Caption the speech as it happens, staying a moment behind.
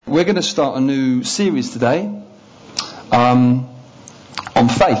We're going to start a new series today on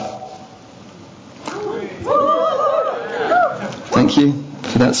faith. Thank you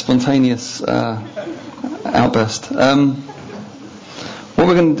for that spontaneous outburst. What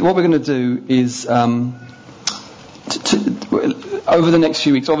we're going to do is over the next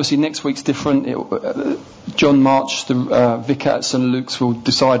few weeks. Obviously, next week's different. John March, the vicar at St Luke's, will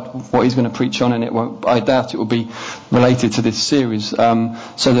decide what he's going to preach on, and I doubt it will be related to this series. So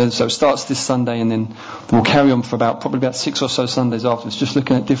it starts this Sunday, and then we'll carry on for probably about 6 or so Sundays afterwards, just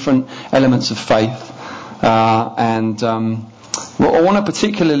looking at different elements of faith. Well, I want to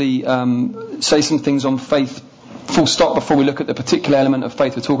particularly say some things on faith, full stop, before we look at the particular element of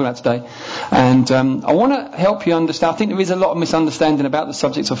faith we're talking about today. And I want to help you understand. I think there is a lot of misunderstanding about the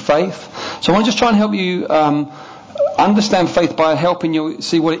subject of faith. So I want to just try and help you understand faith by helping you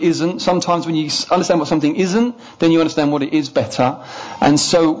see what it isn't. Sometimes when you understand what something isn't, then you understand what it is better. And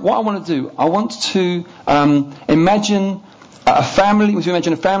so what I want to do, I want to imagine a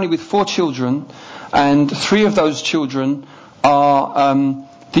family with 4 children, and 3 of those children are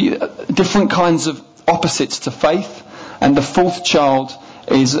the different kinds of opposites to faith, and the 4th child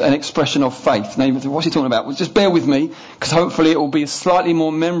is an expression of faith. Now, what's he talking about? Well, just bear with me, because hopefully it will be a slightly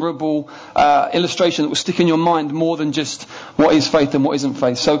more memorable illustration that will stick in your mind more than just what is faith and what isn't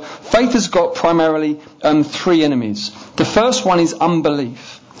faith. So faith has got primarily 3 enemies. The first one is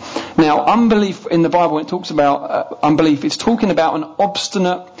unbelief. Now, unbelief in the Bible, when it talks about unbelief, it's talking about an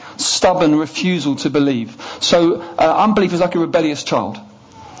obstinate, stubborn refusal to believe. So unbelief is like a rebellious child.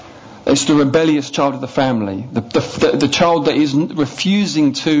 It's the rebellious child of the family, the child that is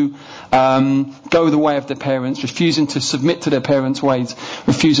refusing to go the way of their parents, refusing to submit to their parents' ways,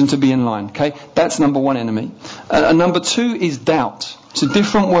 refusing to be in line. Okay, that's number 1 enemy. And number 2 is doubt. It's a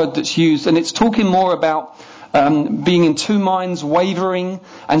different word that's used, and it's talking more about being in 2 minds, wavering.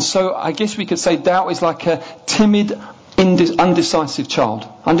 And so I guess we could say doubt is like a timid, undecisive child.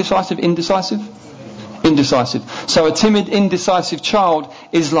 Undecisive, indecisive? Indecisive. So a timid, indecisive child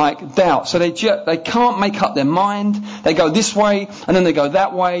is like doubt. So they can't make up their mind. They go this way and then they go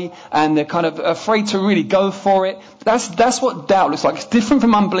that way, and they're kind of afraid to really go for it. That's what doubt looks like. It's different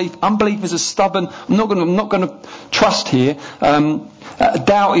from unbelief. Unbelief is a stubborn. I'm not going to trust here.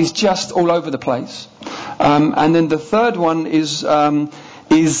 Doubt is just all over the place. And then the third one is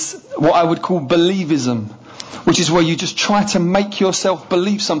what I would call believism, which is where you just try to make yourself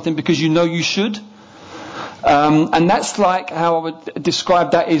believe something because you know you should. And that's like how I would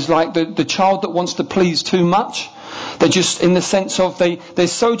describe that, is like the child that wants to please too much. They're just in the sense of they're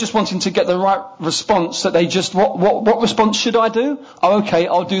so just wanting to get the right response that they just, what response should I do? Oh, okay,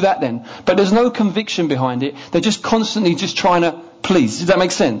 I'll do that then. But there's no conviction behind it. They're just constantly just trying to please. Does that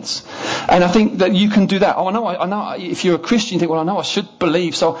make sense? And I think that you can do that. Oh, I know. If you're a Christian, you think, well, I know I should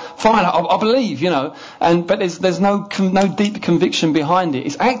believe, so fine, I'll believe, but there's no deep conviction behind it.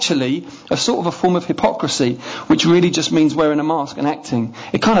 It's actually a sort of a form of hypocrisy, which really just means wearing a mask and acting.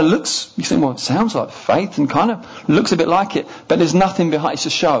 It kind of looks, you think, well, it sounds like faith and kind of looks a bit like it, but there's nothing behind. It's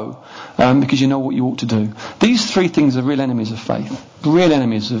a show, because you know what you ought to do. These 3 things are real enemies of faith, real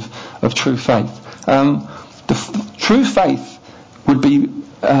enemies of true faith. True faith would be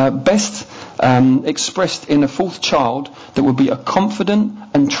best expressed in a 4th child that would be a confident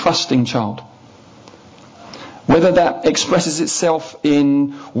and trusting child. Whether that expresses itself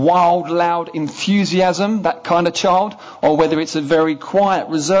in wild, loud enthusiasm, that kind of child, or whether it's a very quiet,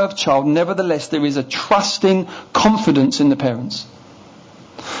 reserved child, nevertheless there is a trusting confidence in the parents.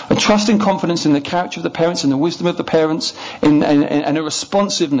 A trusting confidence in the character of the parents, in the wisdom of the parents, and a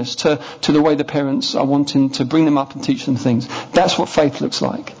responsiveness to the way the parents are wanting to bring them up and teach them things. That's what faith looks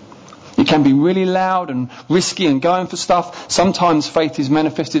like. It can be really loud and risky and going for stuff. Sometimes faith is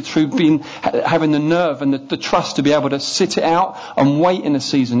manifested through having the nerve and the trust to be able to sit it out and wait in a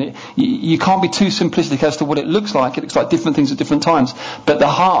season. You can't be too simplistic as to what it looks like. It looks like different things at different times. But the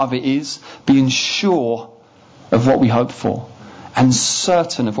heart of it is being sure of what we hope for and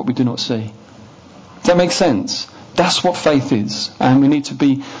certain of what we do not see. Does that make sense? That's what faith is, and we need to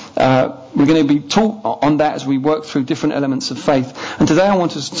be. We're going to be taught on that as we work through different elements of faith. And today I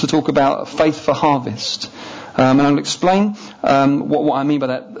want us to talk about faith for harvest, and I'll explain what I mean by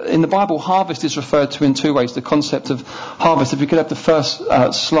that. In the Bible, harvest is referred to in 2 ways. The concept of harvest. If we could have the first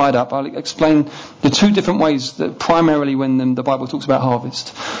slide up, I'll explain the 2 different ways that primarily when the Bible talks about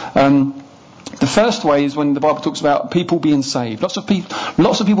harvest. The first way is when the Bible talks about people being saved. Lots of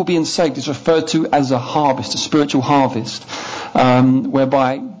people being saved is referred to as a harvest, a spiritual harvest,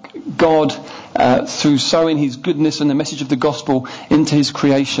 whereby God, through sowing His goodness and the message of the gospel into His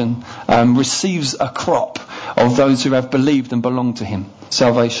creation, receives a crop of those who have believed and belong to Him.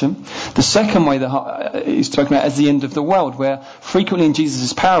 salvation. The second way that is spoken about as the end of the world, where frequently in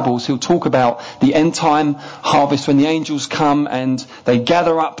Jesus' parables he'll talk about the end time harvest when the angels come and they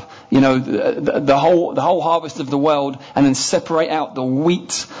gather up, the whole harvest of the world and then separate out the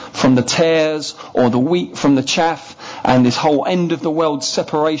wheat from the tares or the wheat from the chaff, and this whole end of the world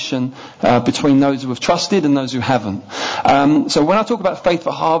separation between those who have trusted and those who haven't. So when I talk about faith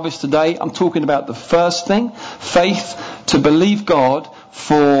for harvest today, I'm talking about the first thing, faith to believe God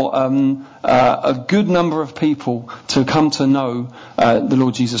for a good number of people to come to know the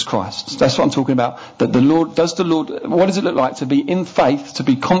Lord Jesus Christ. That's what I'm talking about. That what does it look like to be in faith, to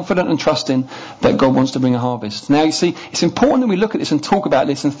be confident and trusting that God wants to bring a harvest? Now you see, it's important that we look at this and talk about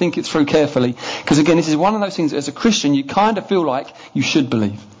this and think it through carefully, because again, this is one of those things that as a Christian you kind of feel like you should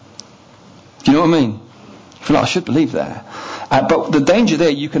believe. Do you know what I mean? You feel like I should believe that. But the danger there,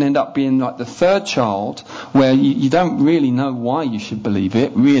 you can end up being like the third child, where you don't really know why you should believe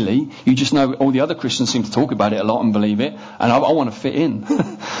it, really. You just know all the other Christians seem to talk about it a lot and believe it, and I want to fit in.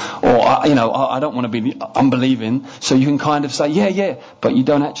 Or, I don't want to be unbelieving, so you can kind of say, yeah, but you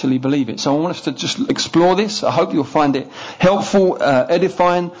don't actually believe it. So I want us to just explore this. I hope you'll find it helpful,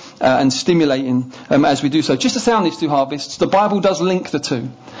 edifying, and stimulating as we do so. Just to say on these two harvests, the Bible does link the two.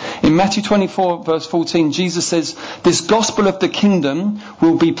 In Matthew 24, verse 14, Jesus says, this gospel of the kingdom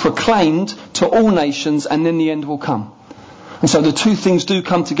will be proclaimed to all nations, and then the end will come. And so the two things do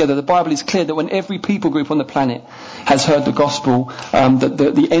come together. The Bible is clear that when every people group on the planet has heard the gospel, that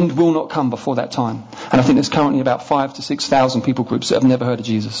the end will not come before that time. And I think there's currently about 5,000 to 6,000 people groups that have never heard of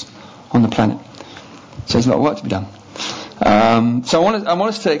Jesus on the planet. So there's a lot of work to be done. So I want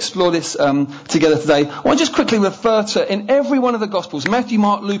us to explore this together today. I want to just quickly refer to, in every one of the Gospels, Matthew,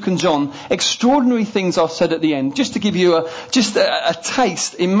 Mark, Luke and John, extraordinary things are said at the end. Just to give you a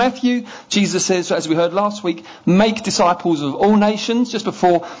taste. In Matthew, Jesus says, as we heard last week, make disciples of all nations, just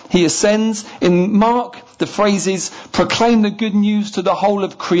before he ascends. In Mark, the phrase is, proclaim the good news to the whole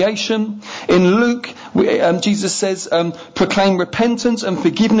of creation. In Luke, Jesus says, proclaim repentance and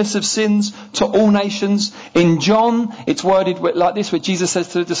forgiveness of sins to all nations. In John, it's worded like this, where Jesus says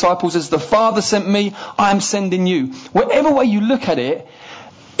to the disciples, as the Father sent me, I am sending you. Whatever way you look at it,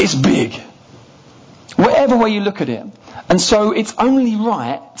 it's big. Whatever way you look at it. And so it's only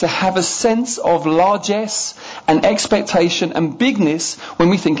right to have a sense of largesse and expectation and bigness when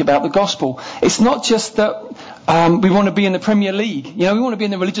we think about the gospel. It's not just that we want to be in the Premier League. We want to be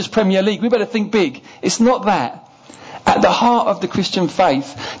in the religious Premier League. We better think big. It's not that. At the heart of the Christian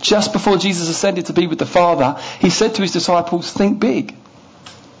faith, just before Jesus ascended to be with the Father, he said to his disciples, think big.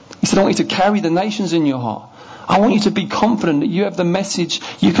 He said, I want you to carry the nations in your heart. I want you to be confident that you have the message,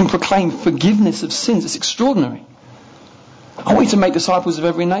 you can proclaim forgiveness of sins. It's extraordinary. I want you to make disciples of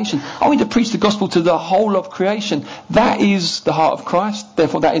every nation. I want you to preach the gospel to the whole of creation. That is the heart of Christ.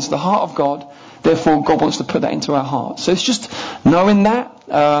 Therefore, that is the heart of God. Therefore, God wants to put that into our hearts. So it's just knowing that.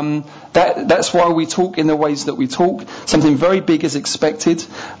 That's why we talk in the ways that we talk. Something very big is expected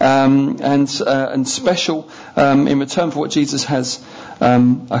and special in return for what Jesus has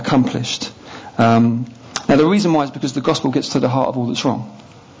accomplished. Now, the reason why is because the gospel gets to the heart of all that's wrong.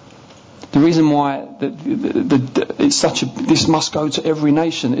 The reason why this must go to every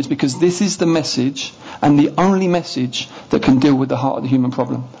nation is because this is the message and the only message that can deal with the heart of the human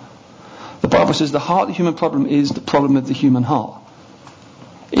problem. The Bible says the heart of the human problem is the problem of the human heart.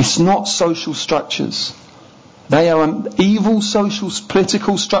 It's not social structures. They are evil social,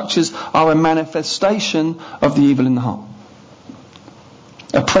 political structures are a manifestation of the evil in the heart.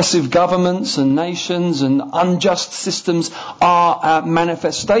 Oppressive governments and nations and unjust systems are a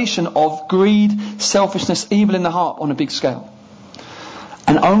manifestation of greed, selfishness, evil in the heart on a big scale.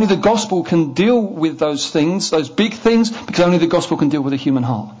 And only the gospel can deal with those things, those big things, because only the gospel can deal with the human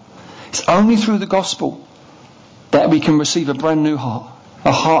heart. It's only through the gospel that we can receive a brand new heart.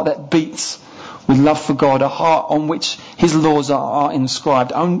 A heart that beats with love for God. A heart on which His laws are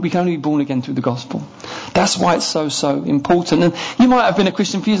inscribed. We can only be born again through the gospel. That's why it's so important. And you might have been a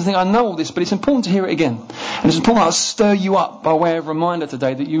Christian for years and think, I know all this, but it's important to hear it again. And it's important to stir you up by way of reminder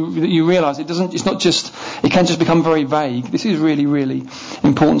today that you realise it can just become very vague. This is really, really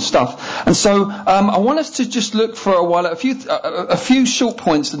important stuff. And so I want us to just look for a while at a few short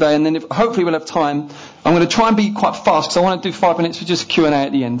points today, and then hopefully we'll have time. I'm going to try and be quite fast because I want to do 5 minutes for just Q&A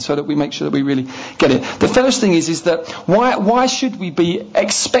at the end so that we make sure that we really get it. The first thing is that why should we be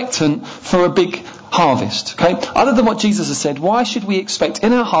expectant for a big harvest? Okay? Other than what Jesus has said, why should we expect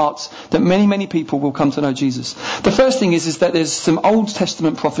in our hearts that many, many people will come to know Jesus? The first thing is that there's some Old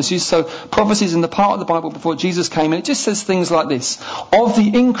Testament prophecies, so prophecies in the part of the Bible before Jesus came, and it just says things like this: of the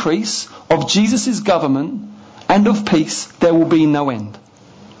increase of Jesus' government and of peace there will be no end.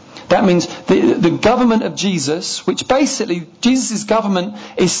 That means the government of Jesus, which basically, Jesus' government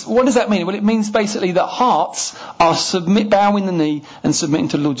is, what does that mean? Well, it means basically that hearts are bowing the knee and submitting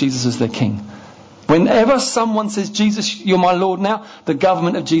to the Lord Jesus as their king. Whenever someone says, Jesus, you're my Lord now, the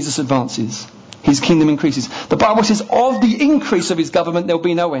government of Jesus advances. His kingdom increases. The Bible says, of the increase of his government, there will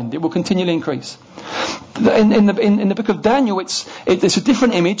be no end. It will continually increase. In the book of Daniel, it's a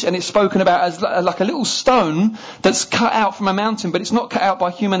different image, and it's spoken about as like a little stone that's cut out from a mountain, but it's not cut out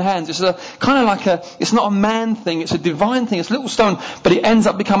by human hands. It's it's not a man thing, it's a divine thing. It's a little stone, but it ends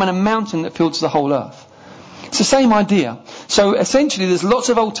up becoming a mountain that fills the whole earth. It's the same idea. So essentially there's lots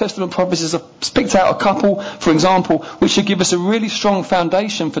of Old Testament prophecies. I've picked out a couple, for example, which should give us a really strong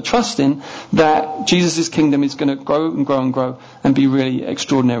foundation for trusting that Jesus' kingdom is going to grow and grow and grow and be really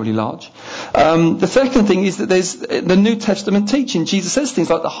extraordinarily large. The second thing is that there's the New Testament teaching. Jesus says things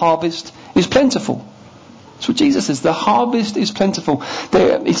like the harvest is plentiful. That's what Jesus says. The harvest is plentiful.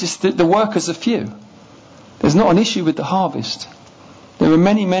 It's just that the workers are few. There's not an issue with the harvest. There are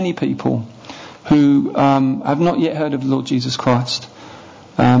many, many people who have not yet heard of the Lord Jesus Christ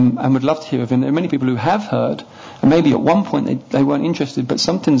and would love to hear of him. There are many people who have heard, and maybe at one point they weren't interested, but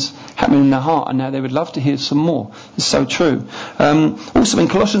something's happening in their heart and now they would love to hear some more. It's so true. Also in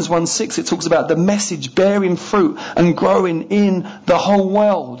Colossians 1:6 it talks about the message bearing fruit and growing in the whole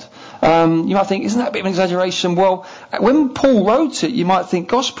world. You might think, isn't that a bit of an exaggeration? Well, when Paul wrote it, you might think,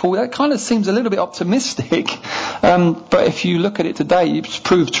 gosh, Paul, that kind of seems a little bit optimistic. But if you look at it today, it's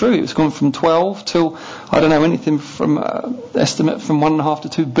proved true. It's gone from 12 till, I don't know, anything from, estimate from 1.5 to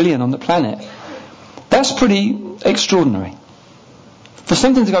 2 billion on the planet. That's pretty extraordinary. For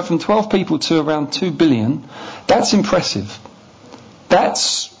something to go from 12 people to around 2 billion, that's impressive.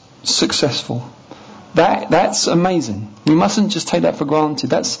 That's successful. That's amazing. We mustn't just take that for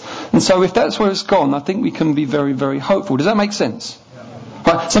granted. And so if that's where it's gone, I think we can be very, very hopeful. Does that make sense?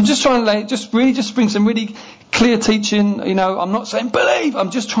 Yeah. Right, so I'm just trying to just bring some really clear teaching. I'm not saying believe.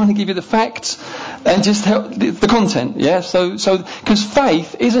 I'm just trying to give you the facts and just help the content. Yeah. So because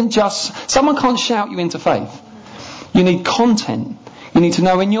faith isn't just, someone can't shout you into faith. You need content. You need to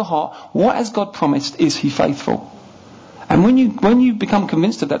know in your heart, what has God promised? Is He faithful? And when you become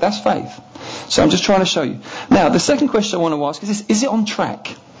convinced of that, that's faith. So I'm just trying to show you. Now, the second question I want to ask is this: is it on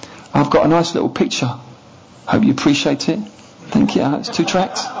track? I've got a nice little picture. Hope you appreciate it. Thank you. It's 2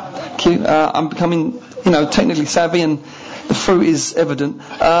 tracks. Thank you. I'm becoming, technically savvy, and the fruit is evident.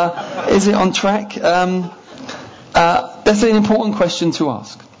 Is it on track? That's an important question to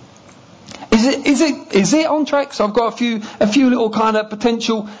ask. Is it on track? So I've got a few little kind of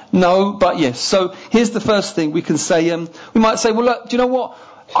potential no, but yes. So here's the first thing we can say. We might say, well, look, do you know what?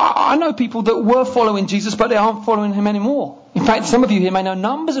 I know people that were following Jesus, but they aren't following him anymore. In fact, some of you here may know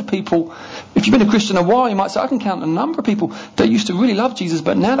numbers of people. If you've been a Christian a while, you might say, I can count a number of people that used to really love Jesus,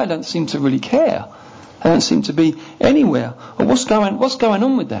 but now they don't seem to really care. They don't seem to be anywhere. Well, what's going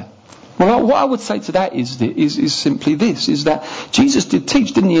on with that? Well, what I would say to that is simply this, is that Jesus did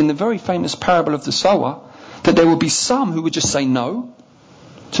teach, didn't he, in the very famous parable of the sower, that there will be some who would just say no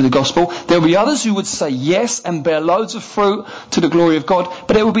to the gospel. There will be others who would say yes and bear loads of fruit to the glory of God.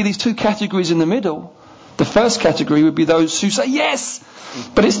 But there will be these 2 categories in the middle. The first category would be those who say yes,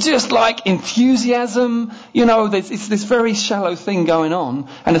 but it's just like enthusiasm. It's this very shallow thing going on.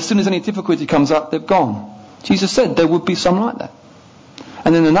 And as soon as any difficulty comes up, they've gone. Jesus said there would be some like that.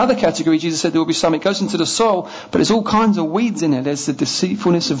 And then another category, Jesus said there will be some, it goes into the soil, but there's all kinds of weeds in it. There's the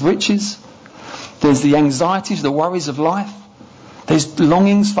deceitfulness of riches. There's the anxieties, the worries of life. There's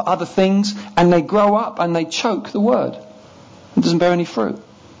longings for other things, and they grow up and they choke the word. It doesn't bear any fruit.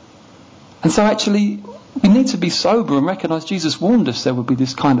 And so actually, we need to be sober and recognise Jesus warned us there would be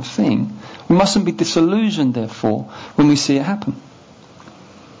this kind of thing. We mustn't be disillusioned, therefore, when we see it happen.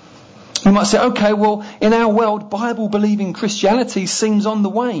 You might say, okay, well, in our world, Bible-believing Christianity seems on the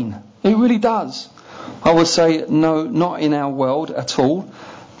wane. It really does. I would say, no, not in our world at all,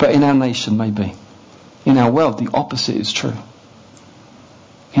 but in our nation maybe. In our world, the opposite is true.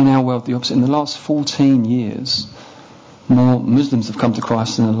 In our world, the opposite. In the last 14 years, more Muslims have come to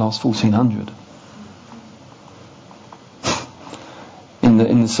Christ than in the last 1400.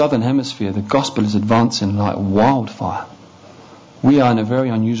 In the southern hemisphere, the gospel is advancing like wildfire. We are in a very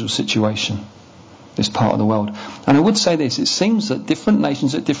unusual situation, this part of the world. And I would say this, it seems that different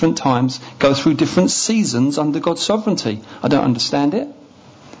nations at different times go through different seasons under God's sovereignty. I don't understand it.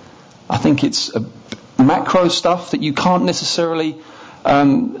 I think it's macro stuff that you can't necessarily...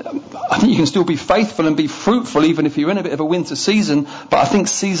 I think you can still be faithful and be fruitful even if you're in a bit of a winter season, but I think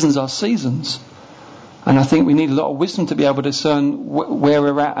seasons are seasons. And I think we need a lot of wisdom to be able to discern where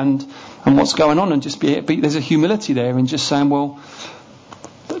we're at and what's going on, and just there's a humility there in just saying, well,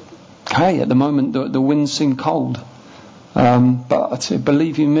 hey, at the moment the winds seem cold. But I tell you,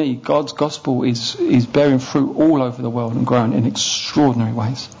 believe you me, God's gospel is bearing fruit all over the world and growing in extraordinary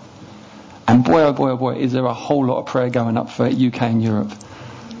ways. And boy, oh boy, oh boy, is there a whole lot of prayer going up for UK and Europe.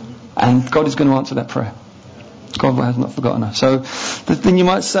 And God is going to answer that prayer. God has not forgotten us. So then you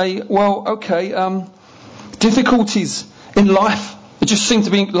might say, well, okay, difficulties in life.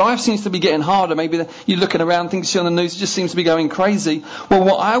 Life seems to be getting harder. Maybe you're looking around, things you see on the news, it just seems to be going crazy. Well,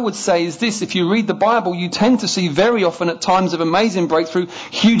 what I would say is this: if you read the Bible, you tend to see very often at times of amazing breakthrough,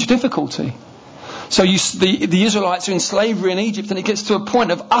 huge difficulty. So the Israelites are in slavery in Egypt, and it gets to a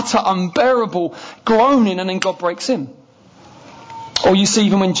point of utter unbearable groaning, and then God breaks in. Or you see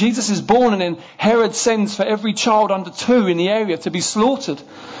even when Jesus is born, and then Herod sends for every child under 2 in the area to be slaughtered,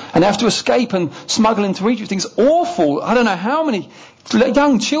 and they have to escape and smuggle into Egypt. Things awful. I don't know how many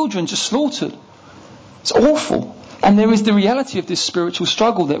young children just slaughtered. It's awful. And there is the reality of this spiritual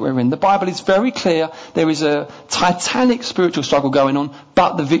struggle that we're in. The Bible is very clear. There is a titanic spiritual struggle going on,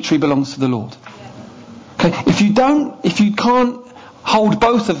 but the victory belongs to the Lord. Okay? If you can't hold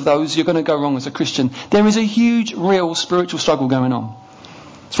both of those, you're going to go wrong as a Christian. There is a huge, real spiritual struggle going on.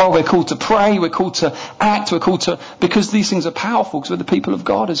 That's why we're called to pray, we're called to act, because these things are powerful, because we're the people of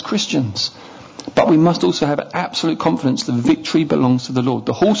God as Christians. But we must also have absolute confidence the victory belongs to the Lord.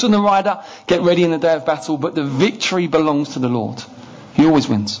 The horse and the rider get ready in the day of battle, but the victory belongs to the Lord. He always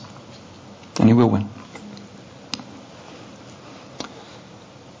wins. And he will win.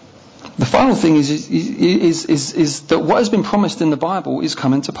 The final thing is that what has been promised in the Bible is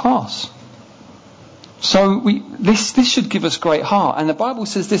coming to pass. So this should give us great heart. And the Bible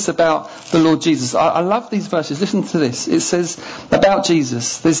says this about the Lord Jesus. I love these verses. Listen to this. It says about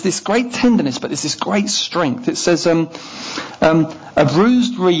Jesus, there's this great tenderness, but there's this great strength. It says, a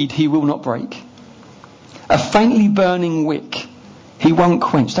bruised reed he will not break. A faintly burning wick he won't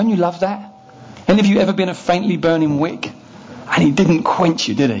quench. Don't you love that? Any of you ever been a faintly burning wick? And he didn't quench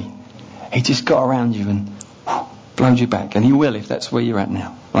you, did he? He just got around you and blowed you back. And he will if that's where you're at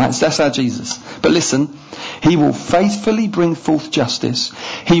now. Right? So that's our Jesus. But listen, he will faithfully bring forth justice.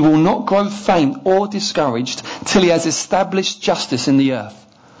 He will not grow faint or discouraged till he has established justice in the earth.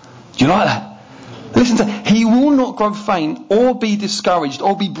 Do you like that? Listen to he will not grow faint or be discouraged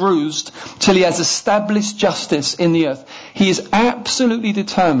or be bruised till he has established justice in the earth. He is absolutely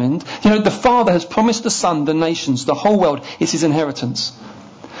determined. You know, the Father has promised the Son, the nations, the whole world. It's his inheritance.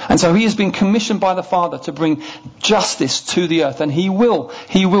 And so he has been commissioned by the Father to bring justice to the earth. And he will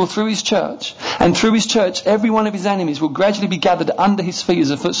through his church. And through his church, every one of his enemies will gradually be gathered under his feet as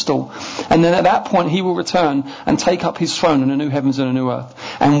a footstool. And then at that point, he will return and take up his throne in a new heavens and a new earth.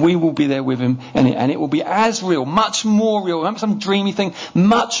 And we will be there with him. And it will be as real, much more real. Not some dreamy thing,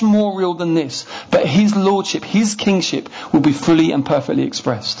 much more real than this. But his lordship, his kingship will be fully and perfectly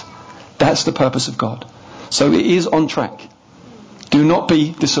expressed. That's the purpose of God. So it is on track. Do not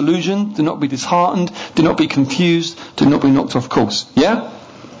be disillusioned. Do not be disheartened. Do not be confused. Do not be knocked off course. Yeah?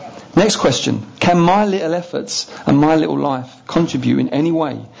 Next question. Can my little efforts and my little life contribute in any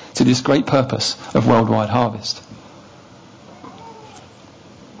way to this great purpose of worldwide harvest?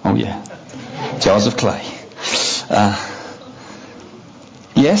 Oh yeah. Jars of clay.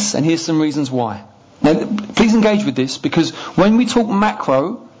 Yes, and here's some reasons why. Now, please engage with this, because when we talk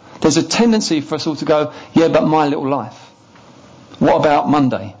macro, there's a tendency for us all to go, yeah, but my little life. What about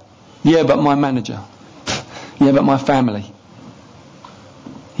Monday? Yeah, but my manager. Yeah, but my family.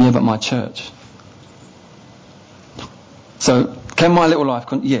 Yeah, but my church. So, can my little life...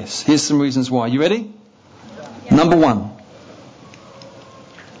 Yes, here's some reasons why. You ready? Yeah. Number 1.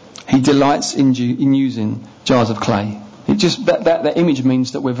 He delights in using jars of clay. It just that image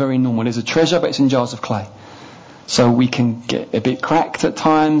means that we're very normal. There's a treasure, but it's in jars of clay. So we can get a bit cracked at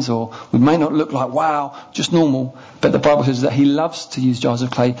times, or we may not look like, wow, just normal. But the Bible says that he loves to use jars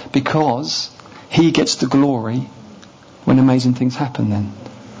of clay because he gets the glory when amazing things happen then.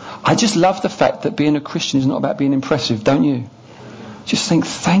 I just love the fact that being a Christian is not about being impressive, don't you? Just think,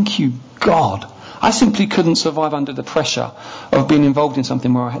 thank you, God. I simply couldn't survive under the pressure of being involved in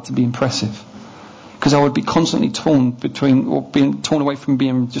something where I had to be impressive. Because I would be constantly torn being torn away from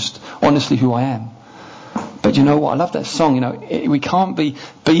being just honestly who I am. But you know what? I love that song. You know, we can't be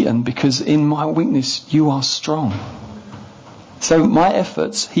beaten because in my weakness you are strong. So my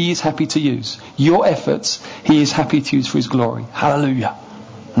efforts, he is happy to use. Your efforts, he is happy to use for his glory. Hallelujah.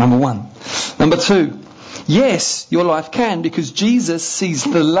 Number 1. Number 2. Yes, your life can, because Jesus sees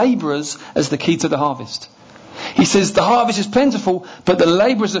the labourers as the key to the harvest. He says the harvest is plentiful, but the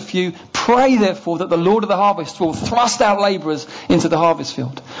labourers are few. Pray, therefore, that the Lord of the harvest will thrust out labourers into the harvest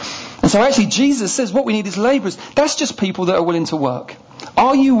field. And so actually Jesus says what we need is labourers. That's just people that are willing to work.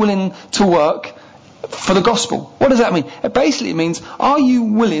 Are you willing to work for the gospel? What does that mean? It basically means, are you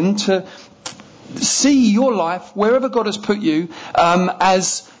willing to see your life, wherever God has put you,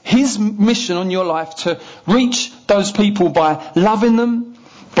 as His mission on your life to reach those people by loving them,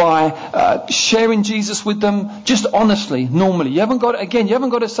 by sharing Jesus with them, just honestly, normally. You haven't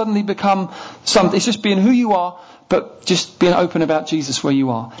got to suddenly become something. It's just being who you are, but just being open about Jesus where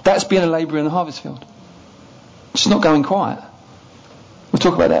you are. That's being a labourer in the harvest field. Just not going quiet. We'll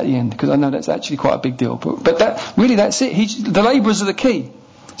talk about that at the end, because I know that's actually quite a big deal. But that's it. The labourers are the key.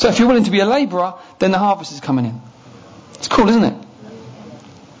 So if you're willing to be a labourer, then the harvest is coming in. It's cool, isn't it?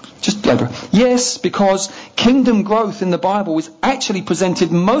 Just labourer. Yes, because kingdom growth in the Bible is actually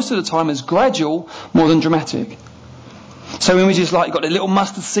presented most of the time as gradual more than dramatic. So images like you've got a little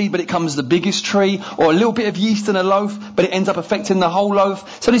mustard seed, but it comes the biggest tree, or a little bit of yeast in a loaf, but it ends up affecting the whole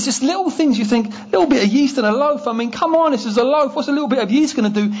loaf. So there's just little things you think, a little bit of yeast in a loaf. I mean, come on, this is a loaf. What's a little bit of yeast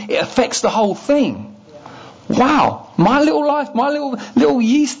going to do? It affects the whole thing. Wow, my little life, my little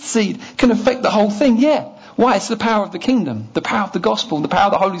yeast seed can affect the whole thing. Yeah. Why? It's the power of the kingdom, the power of the gospel, the power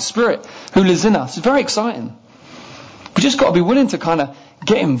of the Holy Spirit who lives in us. It's very exciting. We just got to be willing to kind of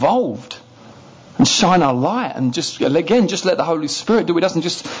get involved and shine our light, and just let the Holy Spirit do it. He doesn't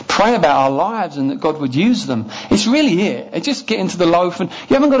just pray about our lives and that God would use them. It's really it. It's just get into the loaf, and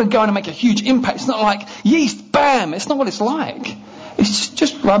you haven't got to go in and make a huge impact. It's not like yeast, bam. It's not what it's like. It's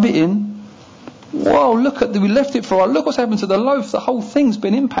just rub it in. Whoa, we left it for a while. Look what's happened to the loaf. The whole thing's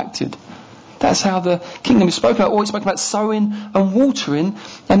been impacted. That's how the kingdom is spoken about. Always spoken about sowing and watering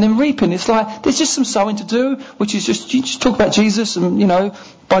and then reaping. It's like there's just some sowing to do, which is you just talk about Jesus and,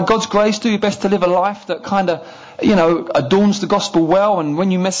 by God's grace, do your best to live a life that kind of, adorns the gospel well. And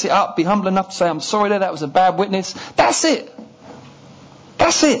when you mess it up, be humble enough to say, I'm sorry that was a bad witness. That's it.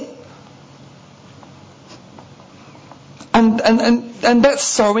 That's it. And that's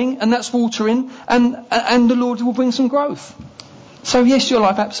sowing and that's watering and the Lord will bring some growth. So yes, your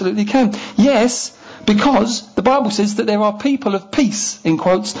life absolutely can. Yes, because the Bible says that there are people of peace, in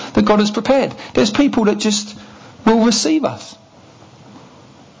quotes, that God has prepared. There's people that just will receive us.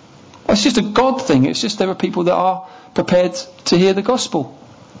 It's just a God thing. It's just there are people that are prepared to hear the gospel.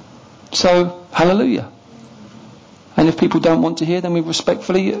 So, hallelujah. And if people don't want to hear, then we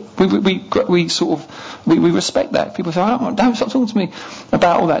respectfully, we respect that. People say, don't stop talking to me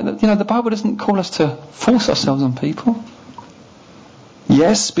about all that. The Bible doesn't call us to force ourselves on people.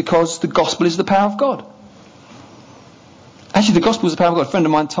 Yes, because the gospel is the power of God. Actually, the gospel is the power of God. A friend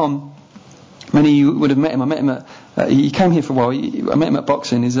of mine, Tom, many of you would have met him. I met him he came here for a while. I met him at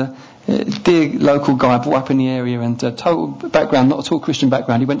boxing. He's a dear local guy, brought up in the area, and total background, not at all Christian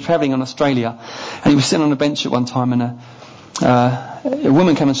background. He went travelling in Australia, and he was sitting on a bench at one time, and a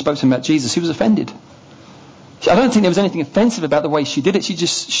woman came and spoke to him about Jesus. He was offended. I don't think there was anything offensive about the way she did it. She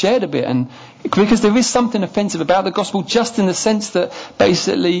just shared a bit, and because there is something offensive about the gospel, just in the sense that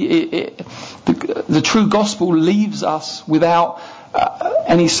basically the true gospel leaves us without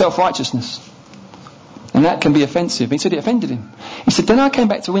any self-righteousness, and that can be offensive. He said it offended him. He said, then I came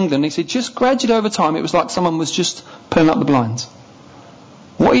back to England, and he said just gradually over time it was like someone was just pulling up the blinds.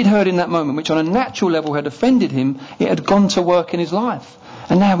 What he'd heard in that moment, which on a natural level had offended him, it had gone to work in his life,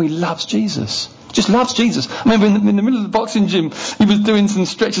 and now he loves Jesus. Just loves Jesus. I remember in the middle of the boxing gym, he was doing some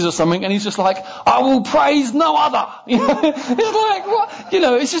stretches or something, and he's just like, I will praise no other. It's like, what?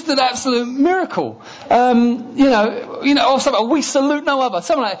 It's just an absolute miracle. Or something, we salute no other.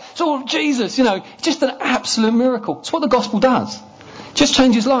 Something like that. It's all Jesus, just an absolute miracle. It's what the gospel does. It just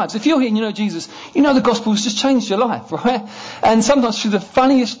changes lives. If you're here and you know Jesus, the gospel's just changed your life, right? And sometimes through the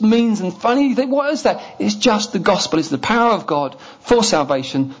funniest means and funny, you think, what is that? It's just the gospel. It's the power of God for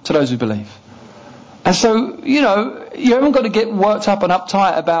salvation to those who believe. And so, you haven't got to get worked up and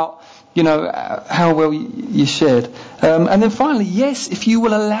uptight about, how well you shared. And then finally, yes, if you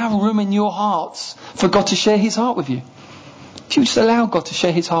will allow room in your hearts for God to share His heart with you. If you just allow God to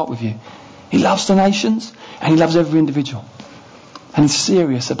share His heart with you. He loves the nations and He loves every individual. And He's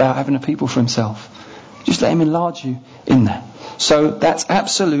serious about having a people for Himself. Just let Him enlarge you in that. So that's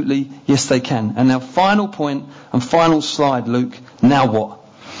absolutely, yes, they can. And now final point and final slide, Luke. Now what?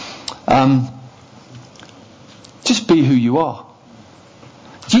 Just be who you are.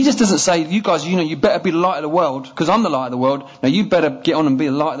 Jesus doesn't say, you guys, you better be the light of the world because I'm the light of the world. Now you better get on and be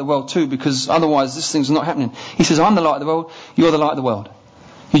the light of the world too, because otherwise this thing's not happening. He says, I'm the light of the world, you're the light of the world.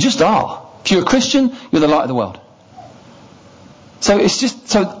 You just are. If you're a Christian, you're the light of the world. So it's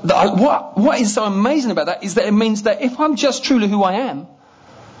just, what is so amazing about that is that it means that if I'm just truly who I am,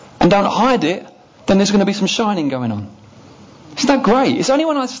 and don't hide it, then there's going to be some shining going on. Isn't that great? It's only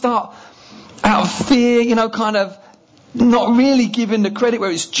when I start out of fear, kind of not really giving the credit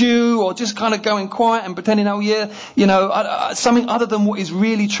where it's due, or just kind of going quiet and pretending, something other than what is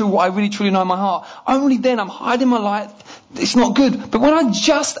really true, what I really truly know in my heart. Only then I'm hiding my light. It's not good. But when I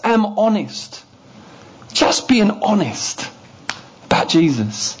just am honest, just being honest about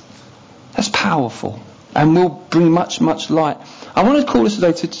Jesus, that's powerful and will bring much, much light. I want to call us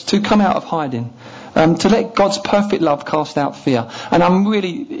today to come out of hiding, to let God's perfect love cast out fear. And I'm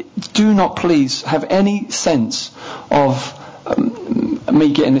really, do not please have any sense of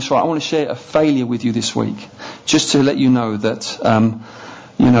me getting this right. I want to share a failure with you this week, just to let you know that,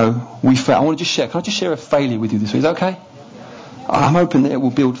 we fail. I want to just share. Can I just share a failure with you this week? Is that okay? I'm hoping that it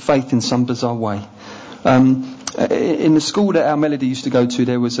will build faith in some bizarre way. In the school that our Melody used to go to,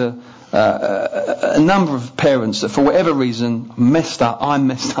 there was a number of parents that, for whatever reason, messed up.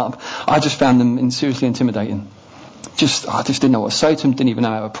 I just found them seriously intimidating. I just didn't know what to say to them, didn't even know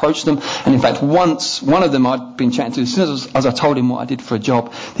how to approach them. And in fact, once, one of them I'd been chatting to, as soon as I told him what I did for a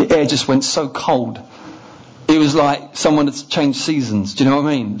job, the air just went so cold. It was like someone had changed seasons. Do you know what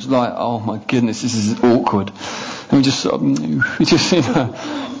I mean? It was like, oh my goodness, this is awkward. And we just sort of,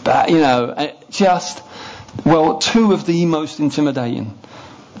 two of the most intimidating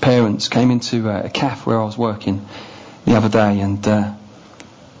parents came into a cafe where I was working the other day, and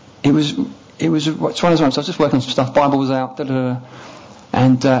it was one of those moments. I was just working on some stuff, Bible was out,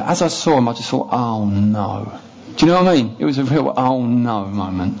 and as I saw him, I just thought, oh no. Do you know what I mean? It was a real oh no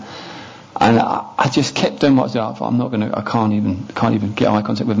moment, and I just kept doing what I was doing. I thought, I can't even get eye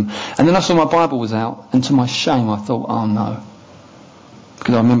contact with him. And then I saw my Bible was out, and to my shame, I thought, oh no,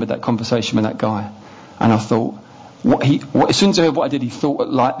 because I remembered that conversation with that guy, and I thought, as soon as I heard what I did, he thought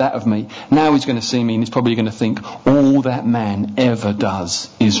like that of me. Now he's going to see me and he's probably going to think all that man ever does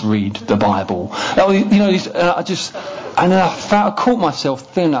is read the Bible. I caught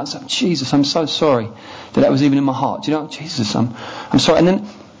myself thinking, like, Jesus, I'm so sorry that was even in my heart. Do you know, Jesus, I'm sorry. And then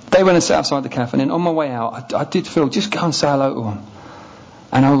they went and sat outside the cafe, and then on my way out, I did feel, just go and say hello to them.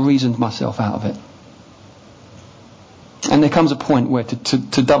 And I reasoned myself out of it. And there comes a point where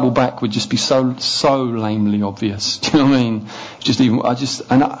to double back would just be so lamely obvious. Do you know what I mean?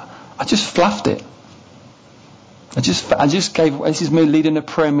 I just fluffed it. I just gave. This is me leading a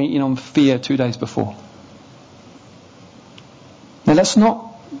prayer meeting on fear 2 days before. Now that's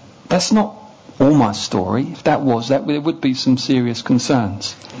not all my story. If that was, there would be some serious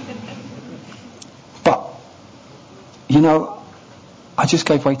concerns. But I just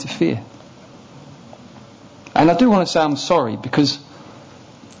gave way to fear. And I do want to say I'm sorry, because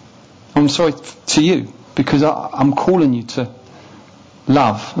I'm sorry to you, because I'm calling you to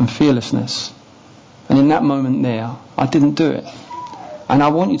love and fearlessness. And in that moment there, I didn't do it. And I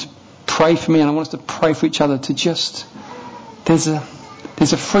want you to pray for me, and I want us to pray for each other to just, there's a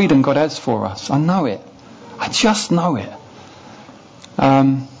freedom God has for us. I know it. I just know it.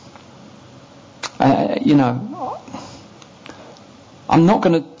 I'm not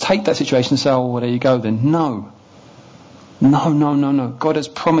going to take that situation and say, oh, well, there you go then. No. God has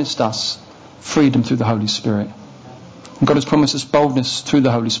promised us freedom through the Holy Spirit. And God has promised us boldness through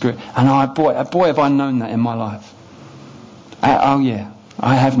the Holy Spirit. And boy, have I known that in my life.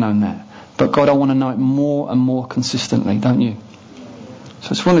 I have known that. But God, I want to know it more and more consistently, don't you? So I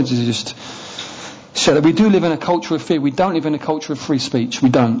just wanted to just show that we do live in a culture of fear. We don't live in a culture of free speech. We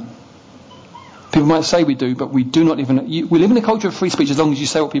don't. People might say we do, but we do not live we live in a culture of free speech as long as you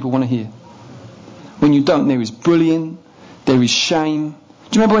say what people want to hear. When you don't, there is bullying, there is shame.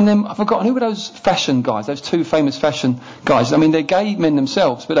 Do you remember when I've forgotten, who were those fashion guys, those two famous fashion guys? I mean, they're gay men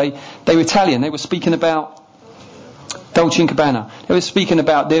themselves, but they were Italian. They were speaking about Dolce & Gabbana. They were speaking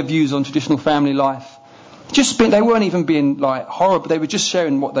about their views on traditional family life. They weren't even being like horrible. They were just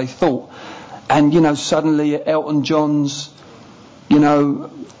sharing what they thought. And, suddenly Elton John's,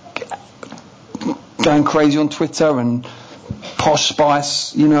 going crazy on Twitter, and Posh Spice,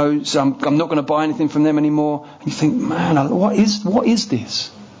 so I'm not going to buy anything from them anymore. And you think, man, what is this?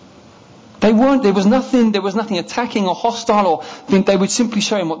 There was nothing attacking or hostile, or they were simply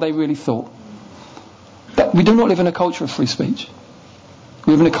showing what they really thought. But we do not live in a culture of free speech.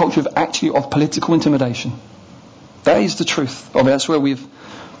 We live in a culture of political intimidation. That is the truth of it. That's where we've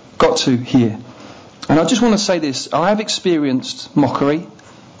got to here. And I just want to say this. I have experienced mockery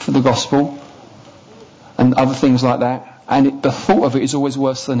for the gospel and other things like that, and the thought of it is always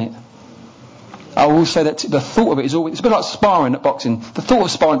worse than it. I will say that the thought of it is always, it's a bit like sparring at boxing. The thought of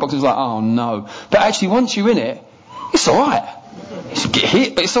sparring at boxing is like, oh no. But actually once you're in it, it's alright. You get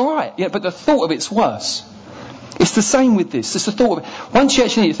hit, but it's alright. Yeah, but the thought of it's worse. It's the same with this. It's the thought of it. Once you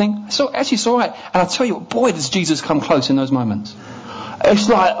actually think, so actually it's all right. And I tell you what, boy, does Jesus come close in those moments. It's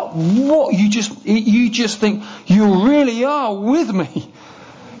like, what? You just think, you really are with me.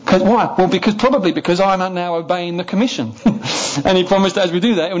 Why? Well, because I'm now obeying the commission. And he promised that as we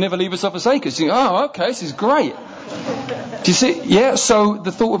do that, he'll never leave us or forsake us. You think, oh, okay, this is great. Do you see? Yeah, so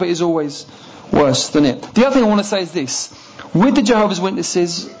the thought of it is always worse than it. The other thing I want to say is this. With the Jehovah's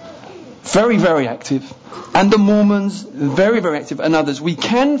Witnesses, very, very active, and the Mormons, very, very active, and others, we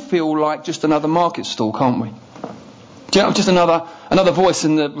can feel like just another market stall, can't we? Do you know, just another voice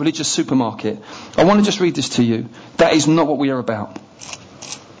in the religious supermarket. I want to just read this to you. That is not what we are about.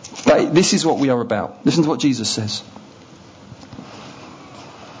 This is what we are about. Listen to what Jesus says.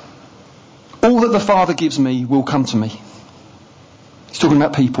 All that the Father gives me will come to me. He's talking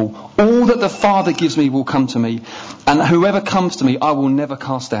about people. All that the Father gives me will come to me, and whoever comes to me I will never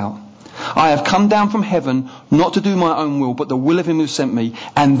cast out. I have come down from heaven not to do my own will, but the will of him who sent me.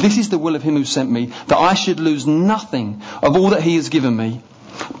 And this is the will of him who sent me, that I should lose nothing of all that he has given me,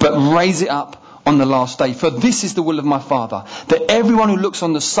 but raise it up on the last day. For this is the will of my Father, that everyone who looks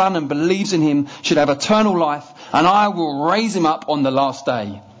on the Son and believes in him should have eternal life, and I will raise him up on the last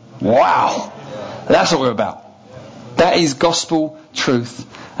day. Wow! That's what we're about. That is gospel truth,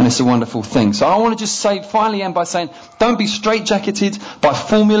 and it's a wonderful thing. So I want to just say, finally end by saying, don't be straitjacketed by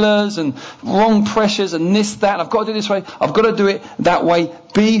formulas and wrong pressures and this, that. I've got to do it this way. I've got to do it that way.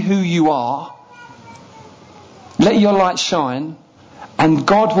 Be who you are. Let your light shine, and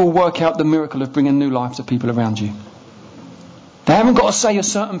God will work out the miracle of bringing new life to people around you. They haven't got to say a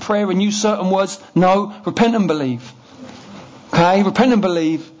certain prayer and use certain words. No, repent and believe. Okay, repent and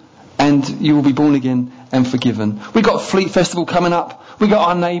believe, and you will be born again and forgiven. We've got Fleet Festival coming up. We've got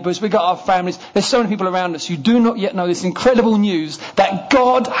our neighbours. We've got our families. There's so many people around us who do not yet know this incredible news that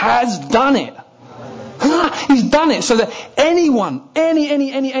God has done it. He's done it so that anyone,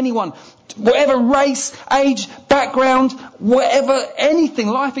 anyone, whatever race, age, background, whatever, anything,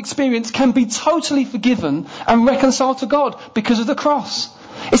 life experience, can be totally forgiven and reconciled to God because of the cross.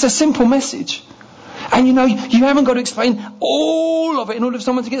 It's a simple message. And you know, you haven't got to explain all of it in order for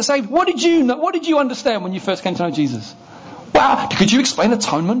someone to get saved. What did you know? What did you understand when you first came to know Jesus? Wow, could you explain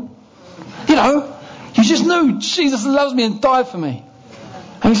atonement? You know, you just knew Jesus loves me and died for me.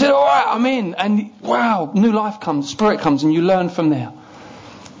 And you said, all right, I'm in. And wow, new life comes, Spirit comes, and you learn from there.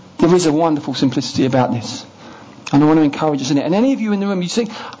 There is a wonderful simplicity about this. And I want to encourage us in it. And any of you in the room, you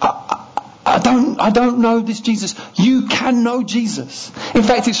think, I don't know this Jesus. You can know Jesus. In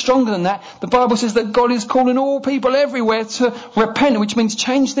fact, it's stronger than that. The Bible says that God is calling all people everywhere to repent, which means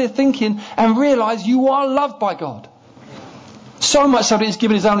change their thinking and realise you are loved by God. So much so that He's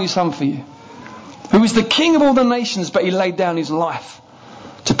given His only Son for you, who is the King of all the nations, but He laid down His life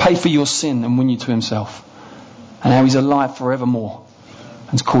to pay for your sin and win you to Himself. And now He's alive forevermore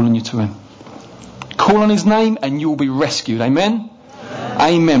and is calling you to Him. Call on His name and you will be rescued. Amen?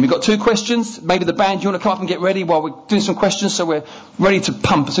 Amen. We've got 2 questions. Maybe the band, you want to come up and get ready while we're doing some questions, so we're ready to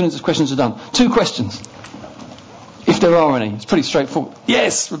pump as soon as the questions are done. 2 questions. If there are any. It's pretty straightforward.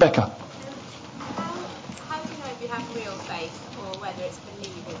 Yes, Rebecca. How do you know if you have real faith or whether it's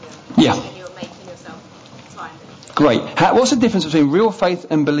believism? Yeah. When you're making yourself time. Great. What's the difference between real faith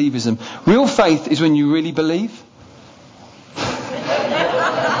and believism? Real faith is when you really believe.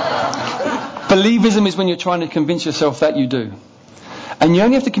 Believism is when you're trying to convince yourself that you do. And you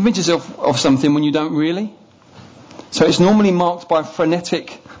only have to convince yourself of something when you don't really. So it's normally marked by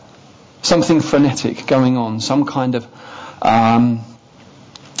something frenetic going on, some kind of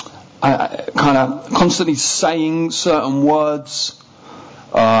constantly saying certain words,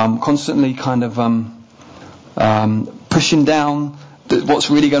 constantly kind of pushing down what's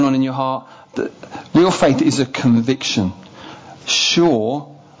really going on in your heart. Real faith is a conviction, sure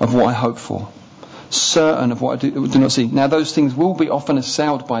of what I hope for, certain of what I do not see. Now those things will be often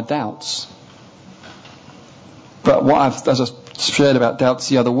assailed by doubts. But as I shared about doubts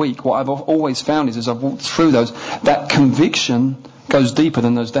the other week, what I've always found is, as I've walked through those, that conviction goes deeper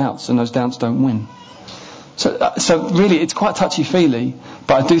than those doubts, and those doubts don't win. So really it's quite touchy-feely,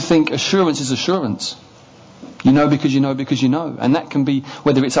 but I do think assurance is assurance. You know because you know because you know. And that can be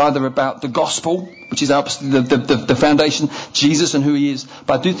whether it's either about the gospel, which is the foundation, Jesus and who He is.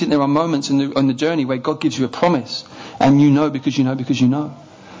 But I do think there are moments on the journey where God gives you a promise, and you know because you know because you know.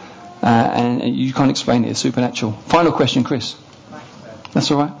 And you can't explain it. It's supernatural. Final question, Chris. That's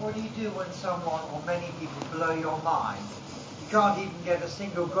all right. What do you do when someone or many people blow your mind? You can't even get a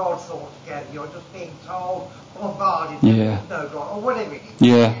single God thought together. You're just being told, bombarded, no God, or whatever it is.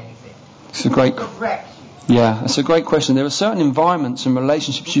 Yeah. It's a great... It wrecks you. Yeah, that's a great question. There are certain environments and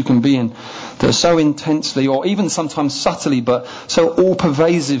relationships you can be in that are so intensely, or even sometimes subtly, but so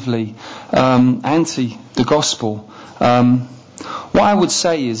all-pervasively anti the gospel. What I would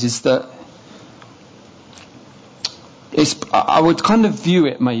say is that I would kind of view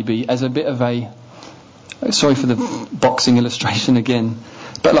it maybe as a bit of a, sorry for the boxing illustration again,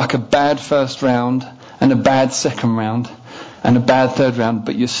 but like a bad first round and a bad second round and a bad third round,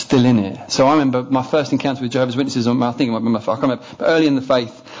 but you're still in it. So I remember my first encounter with Jehovah's Witnesses, I think it might be I can't remember, but early in the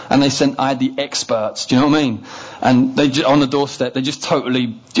faith, and I had the experts, do you know what I mean? And they on the doorstep, they just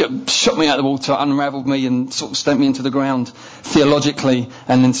totally shot me out of the water, unravelled me and sort of stamped me into the ground theologically,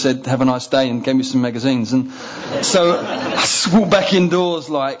 and then said, have a nice day, and gave me some magazines. And so I just walked back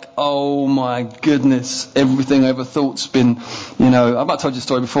indoors like, oh my goodness, everything I ever thought's been, I might have told you the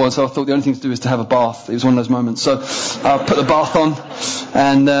story before, so I thought the only thing to do is to have a bath. It was one of those moments. So I put the bath on,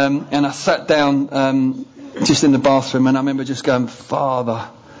 and I sat down just in the bathroom, and I remember just going, Father.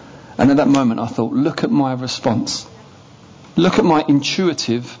 And at that moment I thought, look at my response. Look at my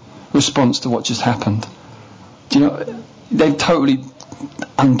intuitive response to what just happened. Do you know, they totally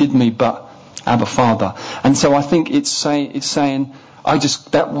undid me, but Abba Father. And so I think it's saying I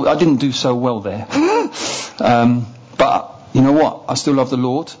didn't do so well there. But you know what? I still love the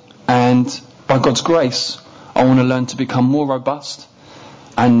Lord, and by God's grace I want to learn to become more robust,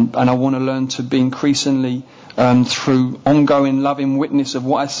 and I want to learn to be increasingly through ongoing loving witness of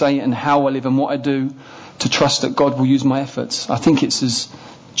what I say and how I live and what I do, to trust that God will use my efforts. I think it's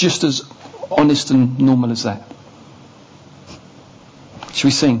just as honest and normal as that. Should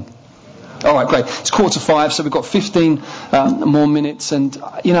we sing? All right, great. It's 4:45, so we've got 15 more minutes, and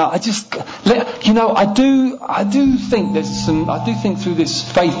I do think through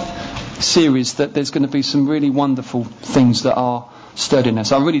this faith series that there's going to be some really wonderful things that are stirred in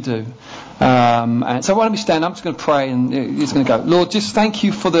us. I really do. And so why don't we stand? I'm just going to pray, and it's going to go. Lord, just thank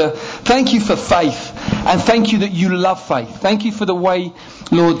you for faith, and thank you that you love faith. Thank you for the way,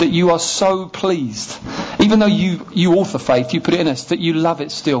 Lord, that you are so pleased, even though you author faith, you put it in us, that you love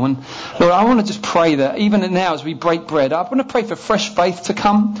it still. And Lord, I want to just pray that even now as we break bread, I want to pray for fresh faith to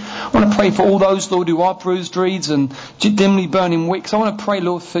come. I want to pray for all those, Lord, who are bruised reeds and dimly burning wicks. I want to pray,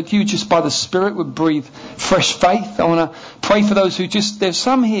 Lord, that you just by the Spirit would breathe fresh faith. I want to pray for those who there's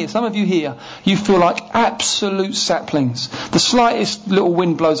some of you here, you feel like absolute saplings. The slightest little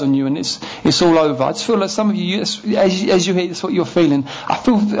wind blows on you and it's all over. I just feel like some of you, as you hear, that's what you're feeling. I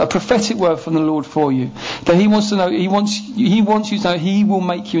feel a prophetic word from the Lord for you. That He wants to know, He wants you to know He will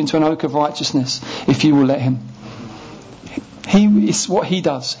make you into an oak of righteousness if you will let Him. It's what He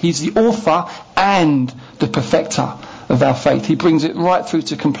does. He's the author and the perfecter of our faith. He brings it right through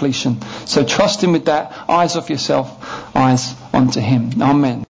to completion. So trust Him with that. Eyes off yourself, eyes onto Him. Amen.